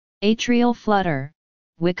Atrial flutter,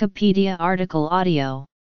 Wikipedia article audio.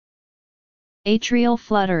 Atrial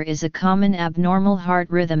flutter is a common abnormal heart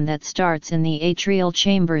rhythm that starts in the atrial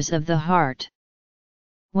chambers of the heart.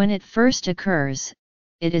 When it first occurs,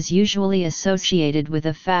 it is usually associated with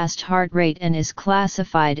a fast heart rate and is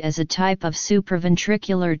classified as a type of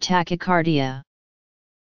supraventricular tachycardia.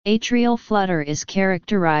 Atrial flutter is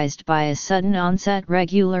characterized by a sudden onset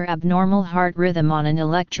regular abnormal heart rhythm on an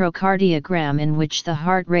electrocardiogram in which the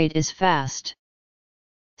heart rate is fast.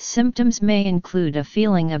 Symptoms may include a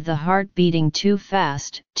feeling of the heart beating too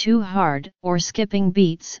fast, too hard, or skipping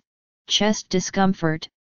beats, chest discomfort,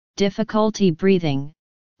 difficulty breathing,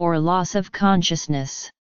 or loss of consciousness.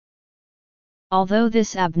 Although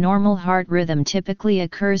this abnormal heart rhythm typically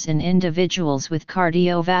occurs in individuals with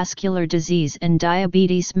cardiovascular disease and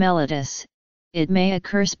diabetes mellitus, it may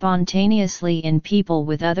occur spontaneously in people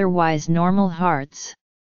with otherwise normal hearts.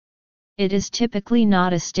 It is typically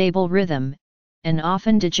not a stable rhythm, and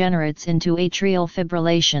often degenerates into atrial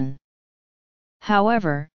fibrillation.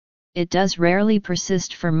 However, it does rarely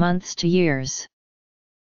persist for months to years.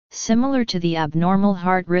 Similar to the abnormal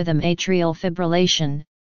heart rhythm atrial fibrillation,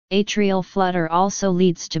 atrial flutter also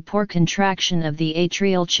leads to poor contraction of the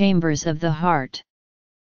atrial chambers of the heart.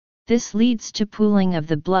 This leads to pooling of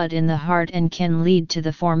the blood in the heart and can lead to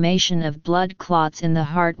the formation of blood clots in the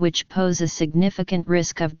heart, which pose a significant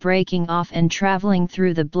risk of breaking off and traveling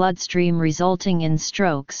through the bloodstream, resulting in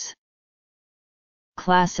strokes.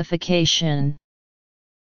 Classification.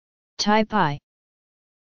 Type I.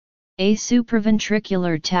 A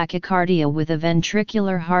supraventricular tachycardia with a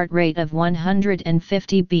ventricular heart rate of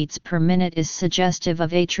 150 beats per minute is suggestive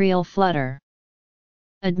of atrial flutter.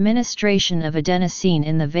 Administration of adenosine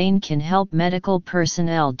in the vein can help medical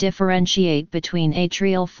personnel differentiate between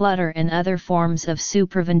atrial flutter and other forms of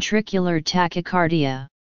supraventricular tachycardia.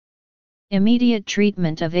 Immediate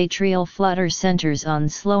treatment of atrial flutter centers on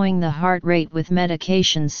slowing the heart rate with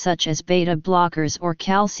medications such as beta blockers or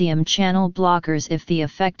calcium channel blockers if the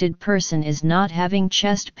affected person is not having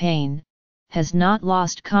chest pain, has not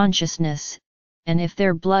lost consciousness, and if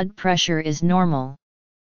their blood pressure is normal.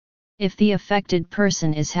 If the affected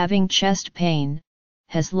person is having chest pain,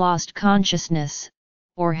 has lost consciousness,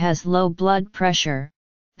 or has low blood pressure,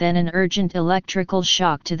 then an urgent electrical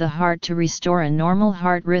shock to the heart to restore a normal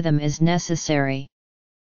heart rhythm is necessary.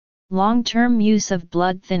 Long-term use of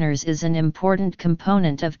blood thinners is an important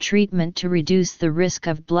component of treatment to reduce the risk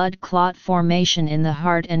of blood clot formation in the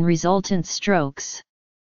heart and resultant strokes.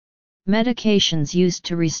 Medications used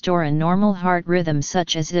to restore a normal heart rhythm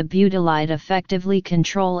such as ibutylide effectively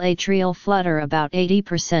control atrial flutter about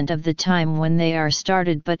 80% of the time when they are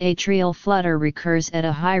started, but atrial flutter recurs at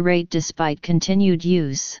a high rate despite continued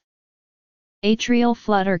use. Atrial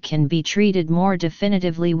flutter can be treated more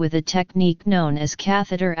definitively with a technique known as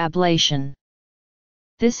catheter ablation.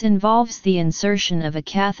 This involves the insertion of a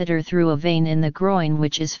catheter through a vein in the groin,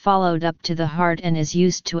 which is followed up to the heart and is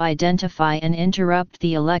used to identify and interrupt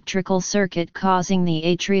the electrical circuit causing the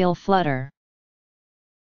atrial flutter.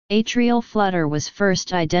 Atrial flutter was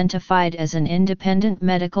first identified as an independent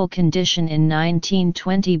medical condition in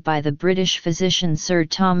 1920 by the British physician Sir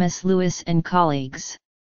Thomas Lewis and colleagues.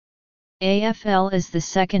 AFL is the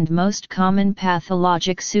second most common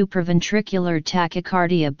pathologic supraventricular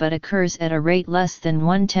tachycardia but occurs at a rate less than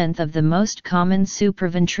 1/10 of the most common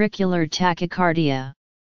supraventricular tachycardia.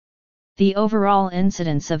 The overall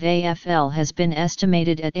incidence of AFL has been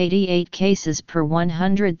estimated at 88 cases per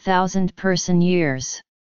 100,000 person-years.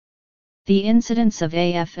 The incidence of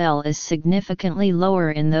AFL is significantly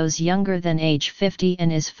lower in those younger than age 50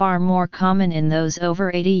 and is far more common in those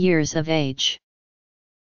over 80 years of age.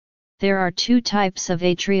 There are two types of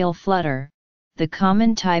atrial flutter, the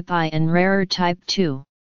common type I and rarer type II.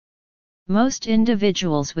 Most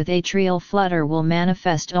individuals with atrial flutter will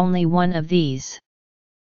manifest only one of these.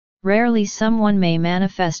 Rarely someone may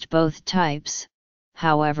manifest both types,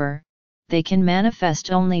 however, they can manifest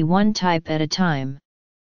only one type at a time.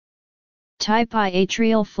 Type I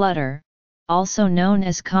atrial flutter, also known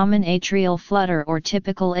as common atrial flutter or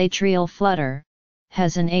typical atrial flutter,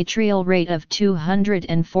 has an atrial rate of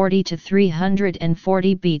 240 to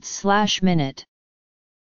 340 beats/minute.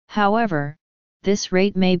 However, this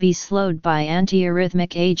rate may be slowed by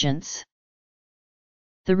antiarrhythmic agents.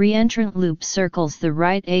 The reentrant loop circles the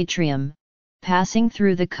right atrium, passing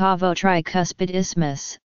through the cavo-tricuspid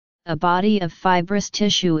isthmus, a body of fibrous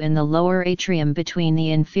tissue in the lower atrium between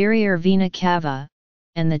the inferior vena cava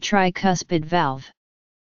and the tricuspid valve.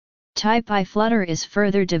 Type I flutter is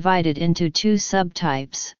further divided into two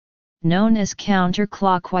subtypes, known as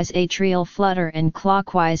counterclockwise atrial flutter and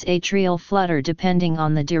clockwise atrial flutter depending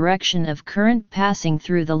on the direction of current passing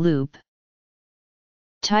through the loop.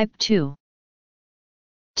 Type 2.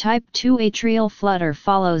 Type 2 atrial flutter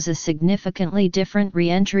follows a significantly different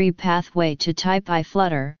re-entry pathway to type I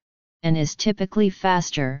flutter, and is typically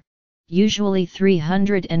faster, usually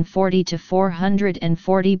 340 to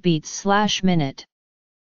 440 beats/minute.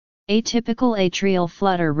 Atypical atrial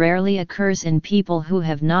flutter rarely occurs in people who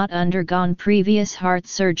have not undergone previous heart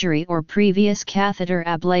surgery or previous catheter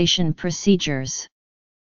ablation procedures.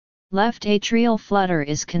 Left atrial flutter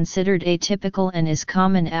is considered atypical and is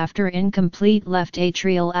common after incomplete left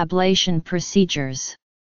atrial ablation procedures.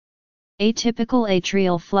 Atypical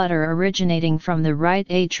atrial flutter originating from the right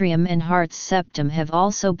atrium and heart's septum have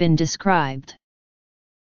also been described.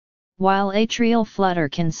 While atrial flutter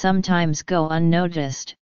can sometimes go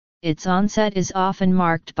unnoticed, its onset is often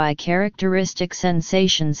marked by characteristic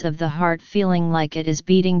sensations of the heart feeling like it is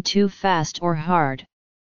beating too fast or hard.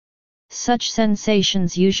 Such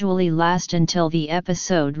sensations usually last until the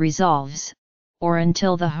episode resolves, or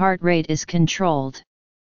until the heart rate is controlled.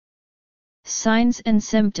 Signs and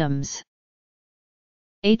symptoms.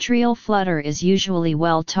 Atrial flutter is usually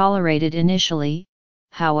well tolerated initially,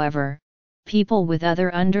 however, people with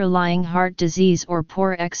other underlying heart disease or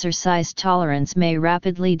poor exercise tolerance may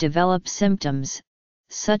rapidly develop symptoms,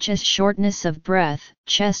 such as shortness of breath,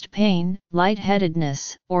 chest pain,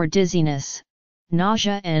 lightheadedness or dizziness,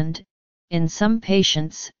 nausea and, in some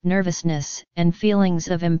patients, nervousness and feelings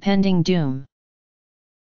of impending doom.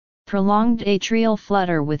 Prolonged atrial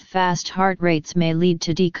flutter with fast heart rates may lead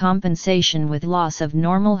to decompensation with loss of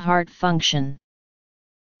normal heart function.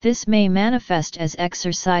 This may manifest as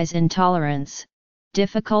exercise intolerance,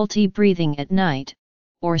 difficulty breathing at night,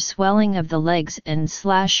 or swelling of the legs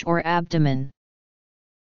and/or abdomen.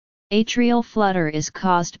 Atrial flutter is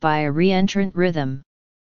caused by a reentrant rhythm.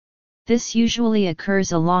 This usually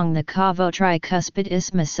occurs along the cavo-tricuspid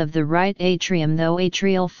isthmus of the right atrium, though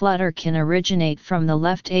atrial flutter can originate from the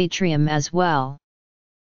left atrium as well.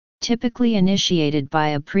 Typically initiated by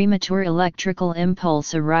a premature electrical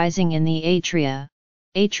impulse arising in the atria,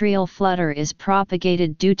 atrial flutter is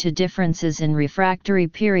propagated due to differences in refractory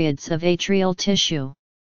periods of atrial tissue.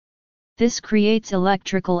 This creates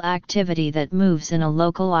electrical activity that moves in a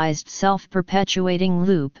localized self-perpetuating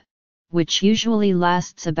loop, which usually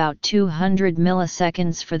lasts about 200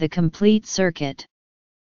 milliseconds for the complete circuit.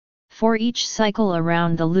 For each cycle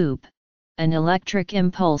around the loop, an electric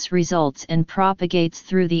impulse results and propagates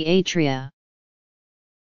through the atria.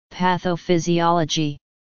 Pathophysiology.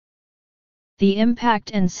 The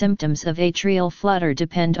impact and symptoms of atrial flutter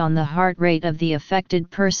depend on the heart rate of the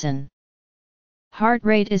affected person. Heart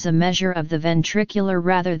rate is a measure of the ventricular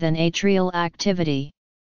rather than atrial activity.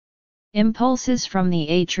 Impulses from the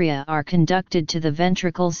atria are conducted to the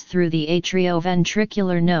ventricles through the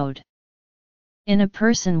atrioventricular node. In a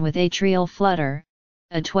person with atrial flutter,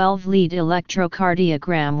 a 12-lead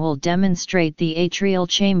electrocardiogram will demonstrate the atrial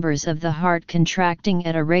chambers of the heart contracting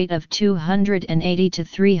at a rate of 280 to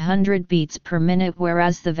 300 beats per minute,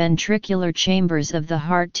 whereas the ventricular chambers of the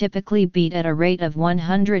heart typically beat at a rate of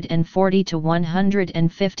 140 to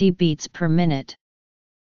 150 beats per minute.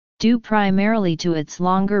 Due primarily to its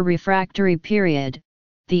longer refractory period,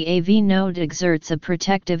 the AV node exerts a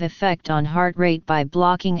protective effect on heart rate by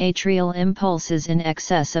blocking atrial impulses in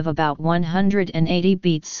excess of about 180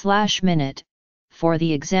 beats/minute, for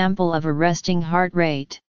the example of a resting heart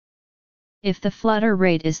rate. If the flutter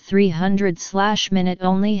rate is 300/minute,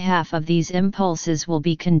 only half of these impulses will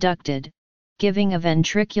be conducted, giving a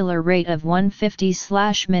ventricular rate of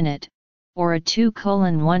 150/minute, or a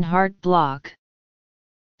 2:1 heart block.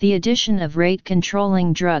 The addition of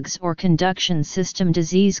rate-controlling drugs or conduction system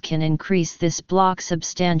disease can increase this block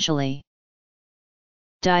substantially.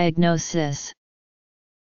 Diagnosis.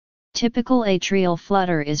 Typical atrial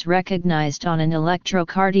flutter is recognized on an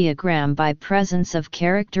electrocardiogram by presence of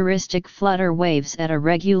characteristic flutter waves at a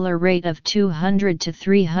regular rate of 200 to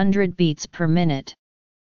 300 beats per minute.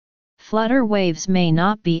 Flutter waves may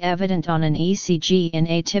not be evident on an ECG in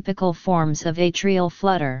atypical forms of atrial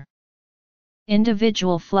flutter.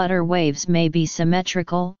 Individual flutter waves may be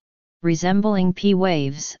symmetrical, resembling P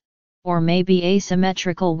waves, or may be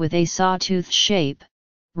asymmetrical with a sawtooth shape,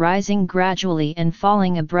 rising gradually and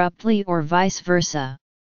falling abruptly, or vice versa.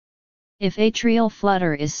 If atrial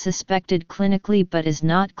flutter is suspected clinically but is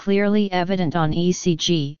not clearly evident on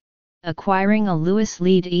ECG, acquiring a Lewis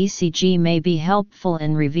lead ECG may be helpful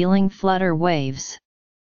in revealing flutter waves.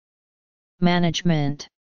 Management.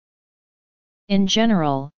 In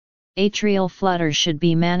general, atrial flutter should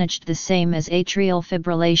be managed the same as atrial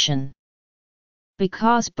fibrillation.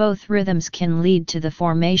 Because both rhythms can lead to the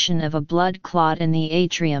formation of a blood clot in the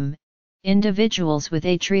atrium, individuals with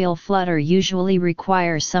atrial flutter usually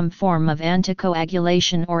require some form of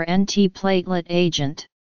anticoagulation or antiplatelet agent.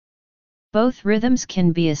 Both rhythms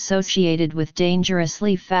can be associated with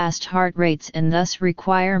dangerously fast heart rates and thus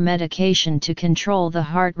require medication to control the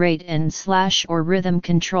heart rate and/or rhythm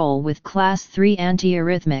control with class 3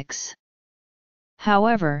 antiarrhythmics.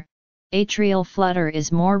 However, atrial flutter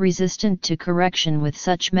is more resistant to correction with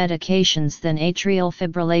such medications than atrial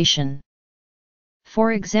fibrillation.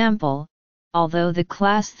 For example, although the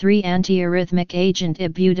class 3 antiarrhythmic agent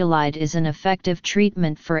ibutylide is an effective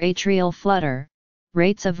treatment for atrial flutter,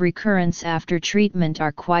 rates of recurrence after treatment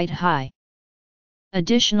are quite high.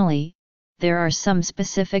 Additionally, there are some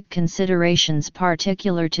specific considerations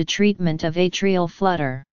particular to treatment of atrial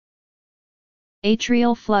flutter.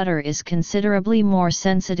 Atrial flutter is considerably more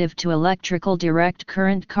sensitive to electrical direct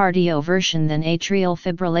current cardioversion than atrial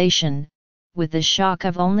fibrillation, with the shock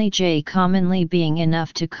of only J commonly being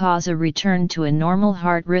enough to cause a return to a normal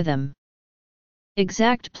heart rhythm.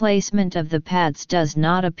 Exact placement of the pads does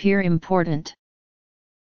not appear important.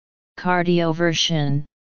 Cardioversion.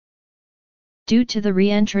 Due to the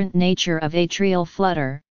reentrant nature of atrial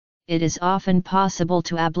flutter, it is often possible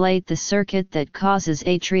to ablate the circuit that causes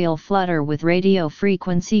atrial flutter with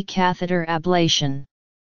radiofrequency catheter ablation.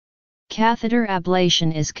 Catheter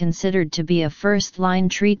ablation is considered to be a first-line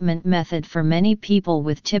treatment method for many people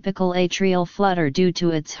with typical atrial flutter due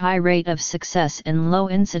to its high rate of success and low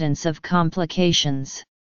incidence of complications.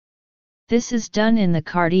 This is done in the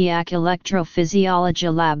cardiac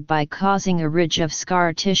electrophysiology lab by causing a ridge of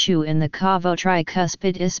scar tissue in the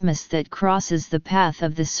cavo-tricuspid isthmus that crosses the path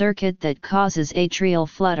of the circuit that causes atrial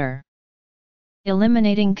flutter.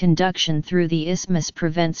 Eliminating conduction through the isthmus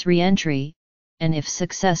prevents re-entry, and if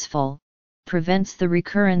successful, prevents the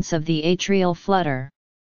recurrence of the atrial flutter.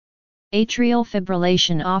 Atrial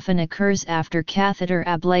fibrillation often occurs after catheter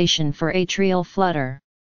ablation for atrial flutter.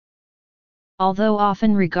 Although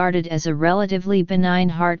often regarded as a relatively benign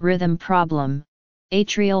heart rhythm problem,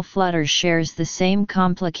 atrial flutter shares the same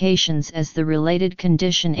complications as the related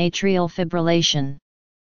condition atrial fibrillation.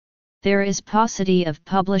 There is paucity of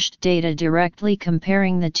published data directly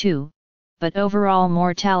comparing the two, but overall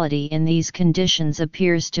mortality in these conditions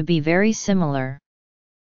appears to be very similar.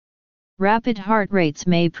 Rapid heart rates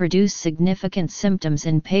may produce significant symptoms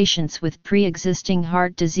in patients with pre-existing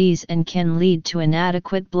heart disease and can lead to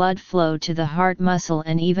inadequate blood flow to the heart muscle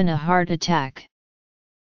and even a heart attack.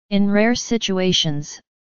 In rare situations,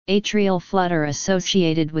 atrial flutter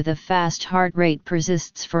associated with a fast heart rate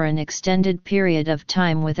persists for an extended period of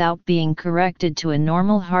time without being corrected to a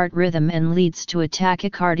normal heart rhythm and leads to a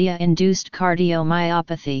tachycardia-induced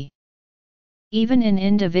cardiomyopathy. Even in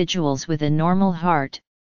individuals with a normal heart,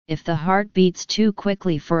 if the heart beats too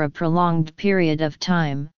quickly for a prolonged period of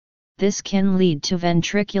time, this can lead to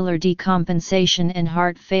ventricular decompensation and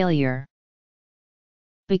heart failure.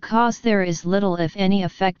 Because there is little if any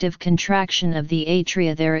effective contraction of the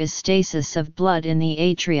atria, there is stasis of blood in the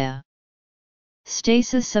atria.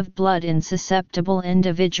 Stasis of blood in susceptible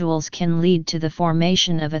individuals can lead to the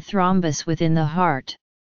formation of a thrombus within the heart.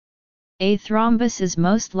 A thrombus is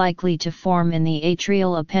most likely to form in the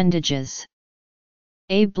atrial appendages.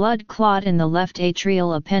 A blood clot in the left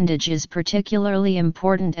atrial appendage is particularly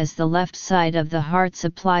important as the left side of the heart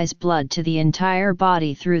supplies blood to the entire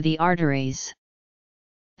body through the arteries.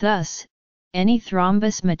 Thus, any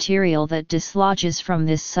thrombus material that dislodges from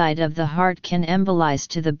this side of the heart can embolize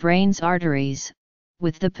to the brain's arteries,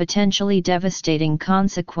 with the potentially devastating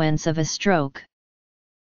consequence of a stroke.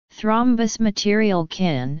 Thrombus material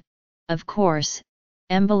can, of course,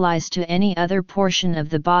 embolize to any other portion of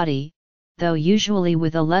the body, though usually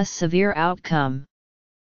with a less severe outcome.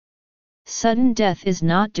 Sudden death is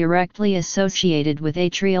not directly associated with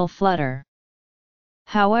atrial flutter.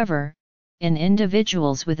 However, in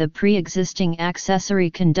individuals with a pre-existing accessory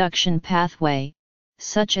conduction pathway,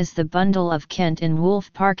 such as the bundle of Kent and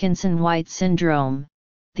Wolff-Parkinson-White syndrome,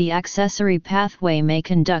 the accessory pathway may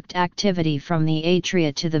conduct activity from the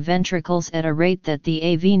atria to the ventricles at a rate that the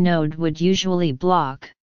AV node would usually block.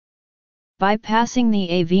 Bypassing the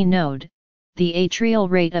AV node, the atrial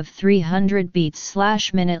rate of 300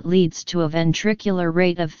 beats/minute leads to a ventricular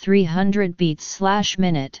rate of 300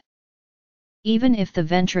 beats/minute. Even if the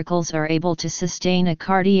ventricles are able to sustain a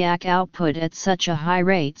cardiac output at such a high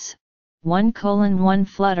rates, 1:1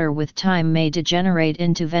 flutter with time may degenerate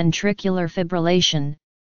into ventricular fibrillation,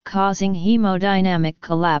 causing hemodynamic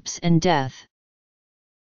collapse and death.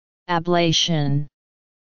 Ablation.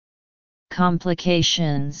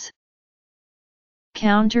 Complications.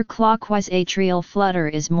 Counterclockwise atrial flutter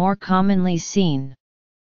is more commonly seen.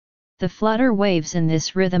 The flutter waves in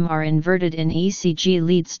this rhythm are inverted in ECG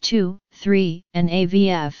leads 2, 3, and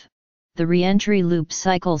AVF. The re-entry loop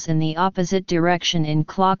cycles in the opposite direction in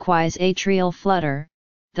clockwise atrial flutter,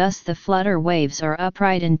 thus the flutter waves are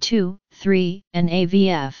upright in 2, 3, and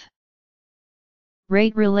AVF.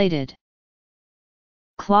 Rate-related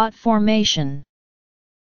clot formation.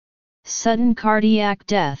 Sudden cardiac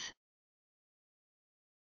death.